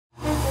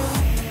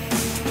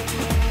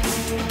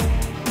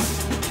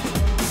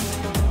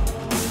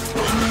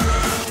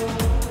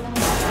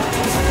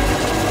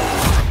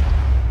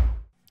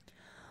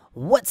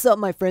What's up,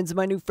 my friends and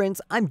my new friends?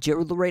 I'm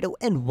Jared Laredo,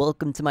 and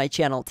welcome to my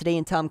channel. Today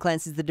in Tom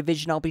Clancy's The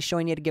Division, I'll be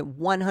showing you how to get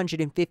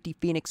 150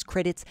 Phoenix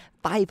credits,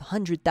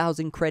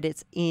 500,000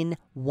 credits in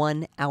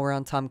 1 hour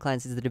on Tom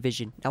Clancy's The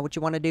Division. Now, what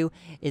you want to do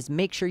is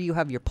make sure you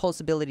have your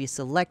pulse ability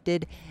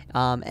selected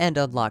and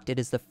unlocked. It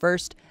is the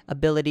first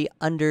ability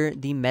under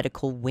the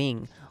medical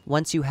wing.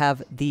 Once you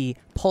have the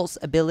pulse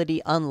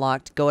ability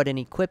unlocked, go ahead and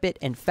equip it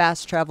and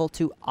fast travel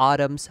to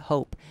Autumn's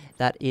Hope.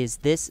 That is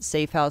this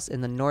safe house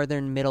in the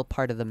northern middle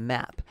part of the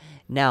map.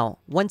 Now,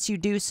 once you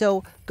do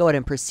so, go ahead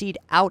and proceed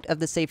out of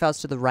the safe house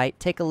to the right,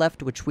 take a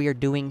left, which we are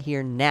doing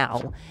here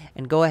now,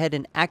 and go ahead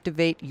and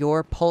activate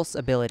your pulse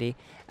ability.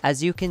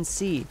 As you can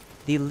see,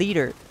 the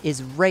leader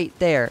is right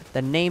there,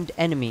 the named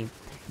enemy.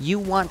 You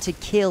want to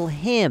kill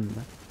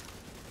him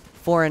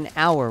for an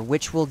hour,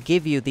 which will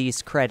give you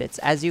these credits.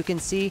 As you can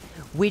see,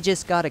 we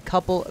just got a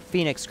couple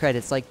Phoenix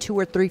credits, like 2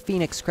 or 3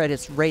 Phoenix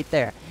credits right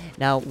there.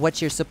 Now, what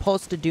you're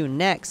supposed to do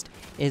next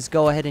is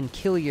go ahead and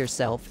kill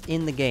yourself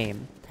in the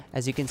game.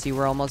 As you can see,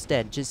 we're almost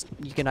dead.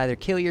 You can either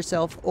kill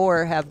yourself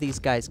or have these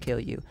guys kill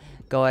you.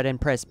 Go ahead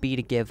and press B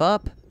to give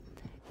up,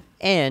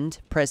 and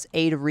press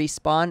A to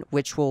respawn,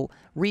 which will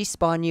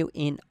respawn you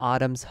in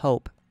Autumn's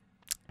Hope.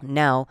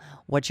 Now,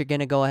 what you're going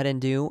to go ahead and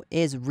do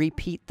is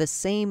repeat the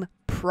same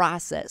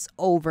process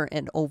over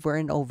and over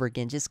and over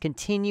again. Just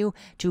continue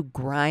to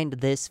grind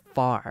this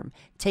farm.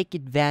 Take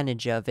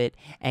advantage of it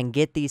and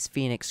get these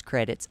Phoenix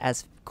credits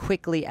as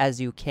quickly as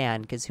you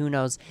can, because who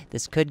knows,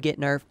 this could get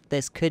nerfed,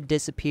 this could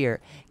disappear.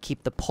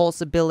 Keep the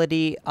pulse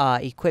ability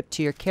equipped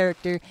to your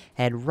character.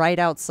 Head right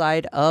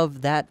outside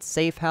of that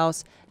safe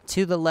house.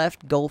 To the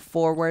left, go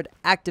forward,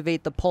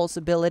 activate the pulse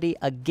ability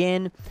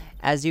again.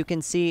 As you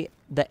can see,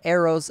 the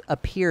arrows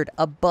appeared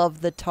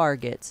above the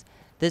targets.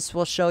 This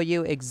will show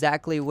you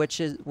exactly which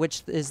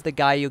is the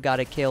guy you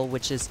gotta kill,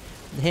 which is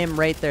him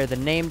right there, the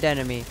named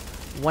enemy.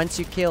 Once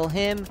you kill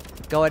him,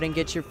 go ahead and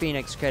get your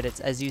Phoenix credits.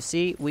 As you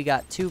see, we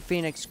got 2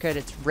 Phoenix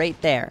credits right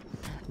there.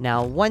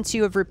 Now, once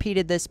you have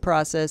repeated this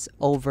process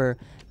over,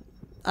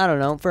 I don't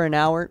know, for an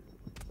hour,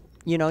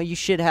 you know, you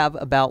should have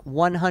about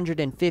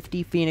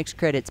 150 Phoenix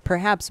credits,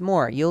 perhaps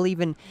more. You'll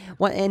even,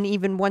 and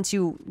even once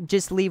you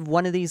just leave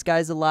one of these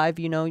guys alive,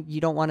 you know,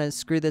 you don't want to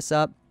screw this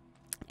up,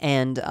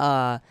 and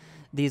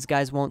these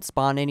guys won't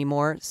spawn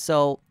anymore.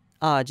 So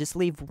just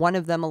leave one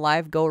of them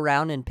alive, go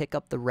around and pick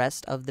up the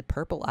rest of the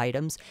purple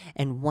items,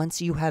 and once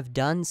you have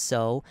done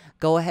so,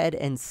 go ahead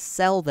and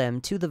sell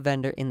them to the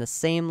vendor in the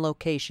same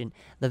location.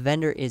 The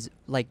vendor is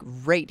like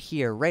right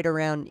here, right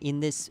around in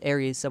this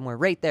area somewhere,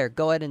 right there.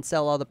 Go ahead and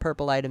sell all the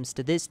purple items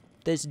to this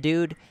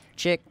dude,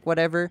 chick,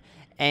 whatever,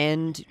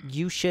 and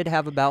you should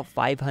have about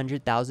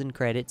 500,000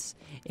 credits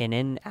in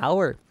an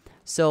hour.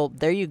 So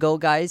there you go,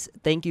 guys.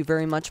 Thank you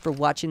very much for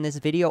watching this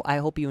video. I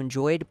hope you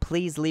enjoyed.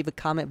 Please leave a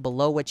comment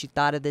below what you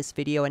thought of this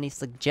video, any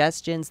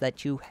suggestions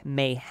that you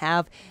may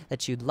have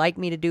that you'd like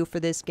me to do for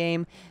this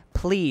game.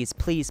 Please,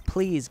 please,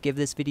 please give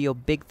this video a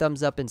big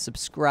thumbs up and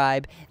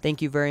subscribe.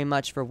 Thank you very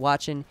much for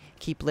watching.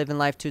 Keep living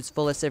life to its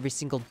fullest every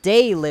single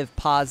day. Live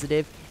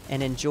positive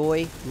and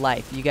enjoy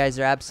life. You guys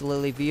are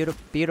absolutely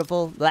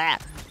beautiful.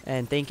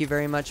 And thank you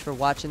very much for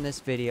watching this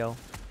video.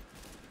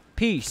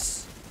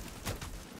 Peace.